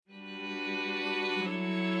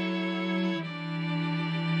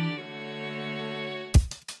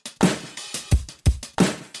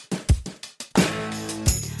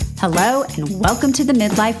Hello and welcome to The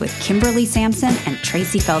Midlife with Kimberly Sampson and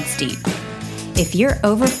Tracy Feldstein. If you're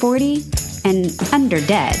over 40 and under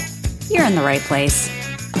dead, you're in the right place.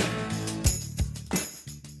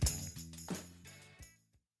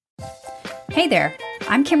 Hey there,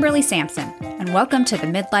 I'm Kimberly Sampson, and welcome to the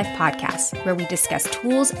Midlife Podcast, where we discuss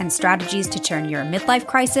tools and strategies to turn your midlife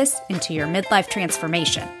crisis into your midlife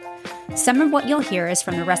transformation. Some of what you'll hear is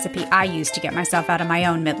from the recipe I used to get myself out of my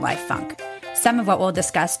own midlife funk. Some of what we'll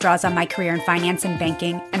discuss draws on my career in finance and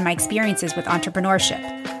banking and my experiences with entrepreneurship.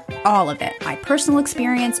 All of it, my personal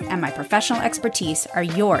experience and my professional expertise, are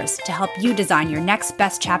yours to help you design your next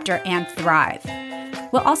best chapter and thrive.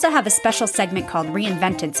 We'll also have a special segment called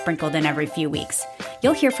Reinvented sprinkled in every few weeks.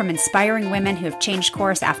 You'll hear from inspiring women who have changed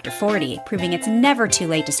course after 40, proving it's never too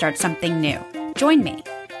late to start something new. Join me.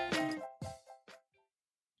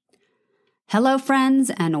 Hello,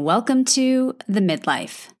 friends, and welcome to The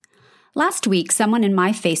Midlife. Last week, someone in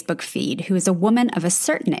my Facebook feed who is a woman of a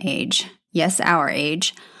certain age, yes, our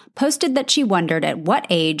age, posted that she wondered at what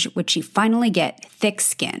age would she finally get thick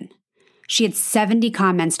skin. She had 70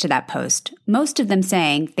 comments to that post, most of them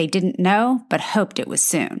saying they didn't know but hoped it was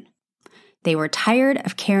soon. They were tired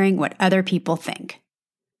of caring what other people think.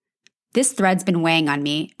 This thread's been weighing on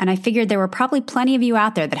me, and I figured there were probably plenty of you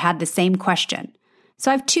out there that had the same question.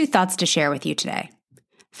 So I have two thoughts to share with you today.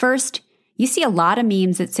 First, you see a lot of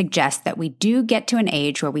memes that suggest that we do get to an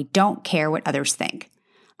age where we don't care what others think.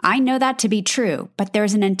 I know that to be true, but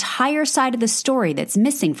there's an entire side of the story that's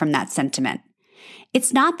missing from that sentiment.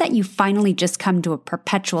 It's not that you finally just come to a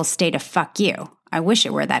perpetual state of fuck you. I wish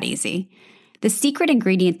it were that easy. The secret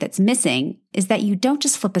ingredient that's missing is that you don't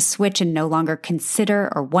just flip a switch and no longer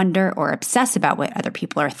consider or wonder or obsess about what other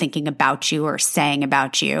people are thinking about you or saying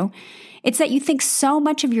about you. It's that you think so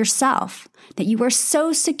much of yourself, that you are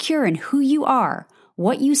so secure in who you are,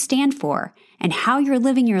 what you stand for, and how you're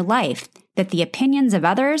living your life that the opinions of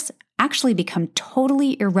others actually become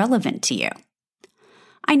totally irrelevant to you.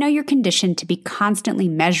 I know you're conditioned to be constantly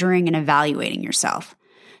measuring and evaluating yourself.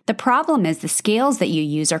 The problem is the scales that you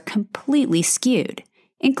use are completely skewed,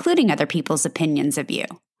 including other people's opinions of you.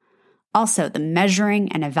 Also, the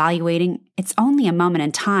measuring and evaluating, it's only a moment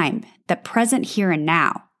in time, the present here and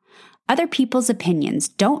now. Other people's opinions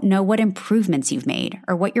don't know what improvements you've made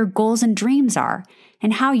or what your goals and dreams are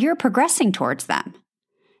and how you're progressing towards them.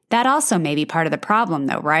 That also may be part of the problem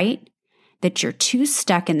though, right? That you're too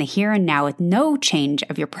stuck in the here and now with no change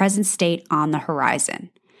of your present state on the horizon.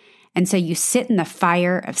 And so you sit in the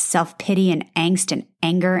fire of self-pity and angst and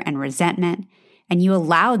anger and resentment, and you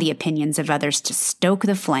allow the opinions of others to stoke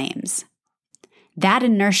the flames. That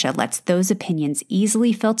inertia lets those opinions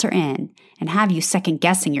easily filter in and have you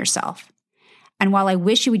second-guessing yourself. And while I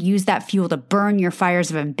wish you would use that fuel to burn your fires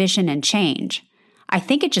of ambition and change, I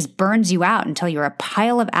think it just burns you out until you're a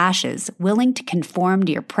pile of ashes willing to conform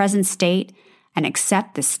to your present state and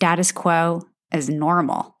accept the status quo as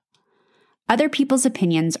normal. Other people's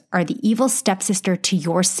opinions are the evil stepsister to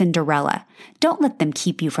your Cinderella. Don't let them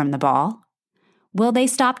keep you from the ball. Will they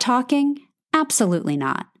stop talking? Absolutely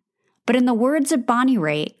not. But in the words of Bonnie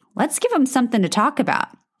Raitt, let's give them something to talk about.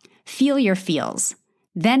 Feel your feels.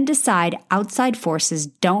 Then decide outside forces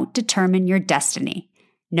don't determine your destiny.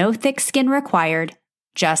 No thick skin required,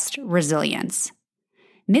 just resilience.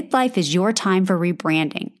 Midlife is your time for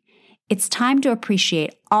rebranding. It's time to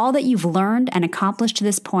appreciate all that you've learned and accomplished to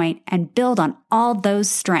this point and build on all those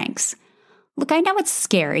strengths. Look, I know it's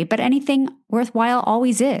scary, but anything worthwhile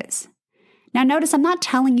always is. Now notice I'm not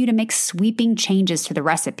telling you to make sweeping changes to the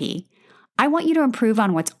recipe. I want you to improve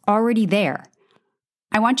on what's already there.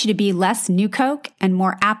 I want you to be less New Coke and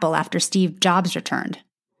more Apple after Steve Jobs returned.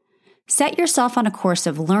 Set yourself on a course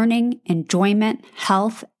of learning, enjoyment,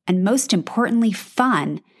 health, and most importantly,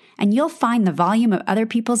 fun, and you'll find the volume of other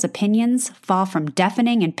people's opinions fall from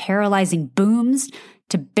deafening and paralyzing booms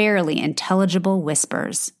to barely intelligible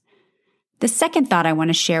whispers. The second thought I want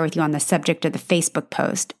to share with you on the subject of the Facebook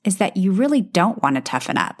post is that you really don't want to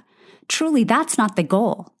toughen up. Truly, that's not the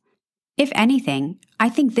goal. If anything, I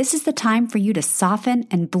think this is the time for you to soften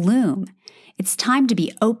and bloom. It's time to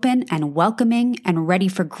be open and welcoming and ready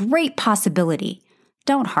for great possibility.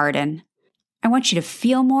 Don't harden. I want you to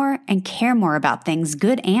feel more and care more about things,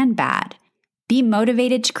 good and bad. Be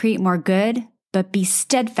motivated to create more good, but be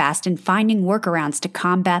steadfast in finding workarounds to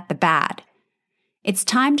combat the bad. It's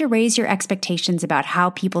time to raise your expectations about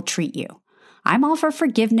how people treat you. I'm all for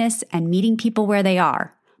forgiveness and meeting people where they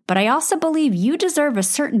are, but I also believe you deserve a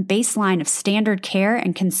certain baseline of standard care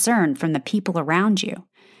and concern from the people around you.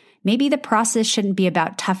 Maybe the process shouldn't be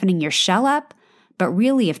about toughening your shell up, but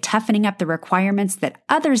really of toughening up the requirements that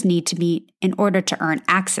others need to meet in order to earn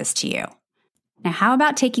access to you. Now, how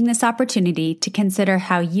about taking this opportunity to consider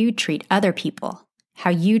how you treat other people, how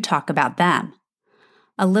you talk about them?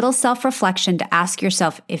 A little self-reflection to ask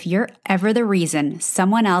yourself if you're ever the reason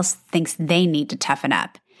someone else thinks they need to toughen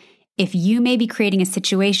up. If you may be creating a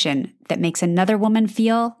situation that makes another woman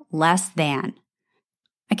feel less than.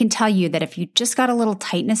 I can tell you that if you just got a little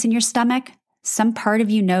tightness in your stomach, some part of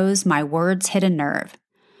you knows my words hit a nerve.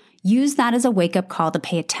 Use that as a wake-up call to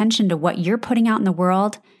pay attention to what you're putting out in the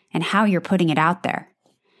world and how you're putting it out there.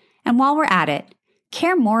 And while we're at it,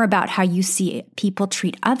 care more about how you see people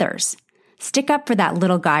treat others. Stick up for that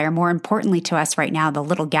little guy, or more importantly to us right now, the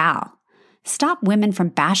little gal. Stop women from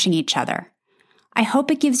bashing each other. I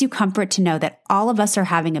hope it gives you comfort to know that all of us are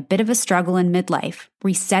having a bit of a struggle in midlife,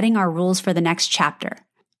 resetting our rules for the next chapter.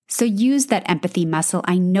 So use that empathy muscle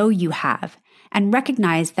I know you have, and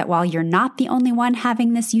recognize that while you're not the only one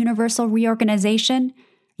having this universal reorganization,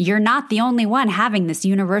 you're not the only one having this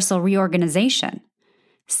universal reorganization.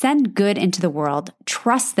 Send good into the world.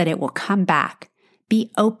 Trust that it will come back.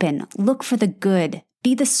 Be open. Look for the good.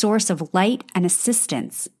 Be the source of light and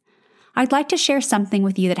assistance. I'd like to share something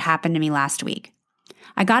with you that happened to me last week.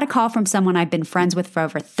 I got a call from someone I've been friends with for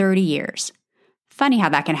over 30 years. Funny how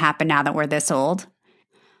that can happen now that we're this old.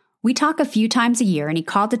 We talk a few times a year, and he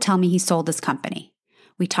called to tell me he sold his company.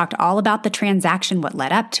 We talked all about the transaction, what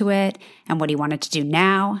led up to it, and what he wanted to do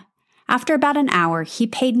now. After about an hour, he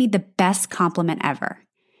paid me the best compliment ever.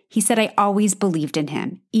 He said I always believed in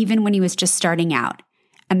him, even when he was just starting out,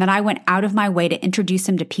 and that I went out of my way to introduce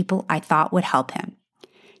him to people I thought would help him.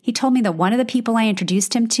 He told me that one of the people I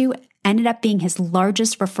introduced him to ended up being his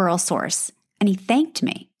largest referral source, and he thanked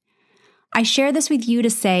me. I share this with you to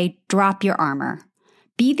say, drop your armor.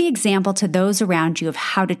 Be the example to those around you of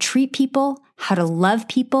how to treat people, how to love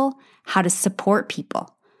people, how to support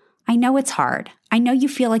people. I know it's hard. I know you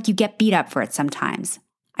feel like you get beat up for it sometimes.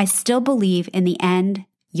 I still believe in the end,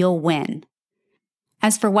 you'll win.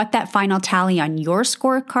 As for what that final tally on your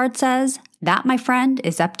scorecard says, that, my friend,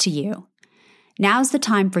 is up to you. Now's the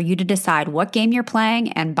time for you to decide what game you're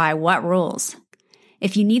playing and by what rules.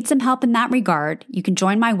 If you need some help in that regard, you can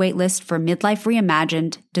join my waitlist for Midlife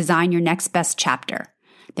Reimagined, Design Your Next Best Chapter.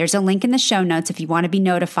 There's a link in the show notes if you want to be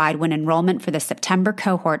notified when enrollment for the September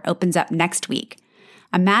cohort opens up next week.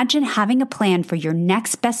 Imagine having a plan for your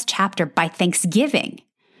next best chapter by Thanksgiving.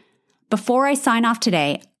 Before I sign off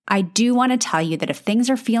today, I do want to tell you that if things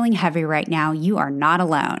are feeling heavy right now, you are not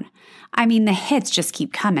alone. I mean, the hits just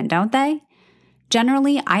keep coming, don't they?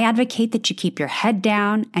 Generally, I advocate that you keep your head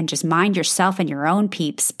down and just mind yourself and your own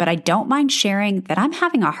peeps, but I don't mind sharing that I'm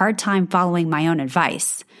having a hard time following my own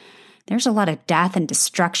advice. There's a lot of death and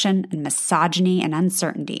destruction and misogyny and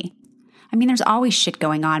uncertainty. I mean, there's always shit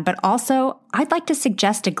going on, but also, I'd like to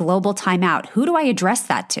suggest a global timeout. Who do I address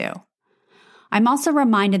that to? I'm also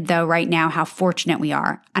reminded, though, right now how fortunate we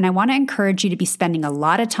are, and I want to encourage you to be spending a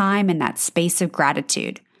lot of time in that space of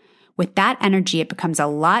gratitude. With that energy, it becomes a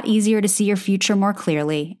lot easier to see your future more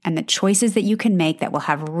clearly and the choices that you can make that will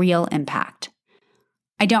have real impact.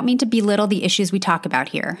 I don't mean to belittle the issues we talk about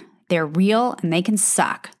here. They're real and they can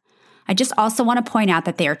suck. I just also want to point out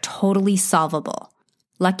that they are totally solvable.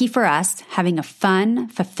 Lucky for us, having a fun,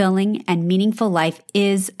 fulfilling, and meaningful life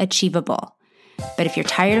is achievable. But if you're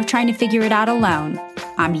tired of trying to figure it out alone,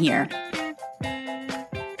 I'm here.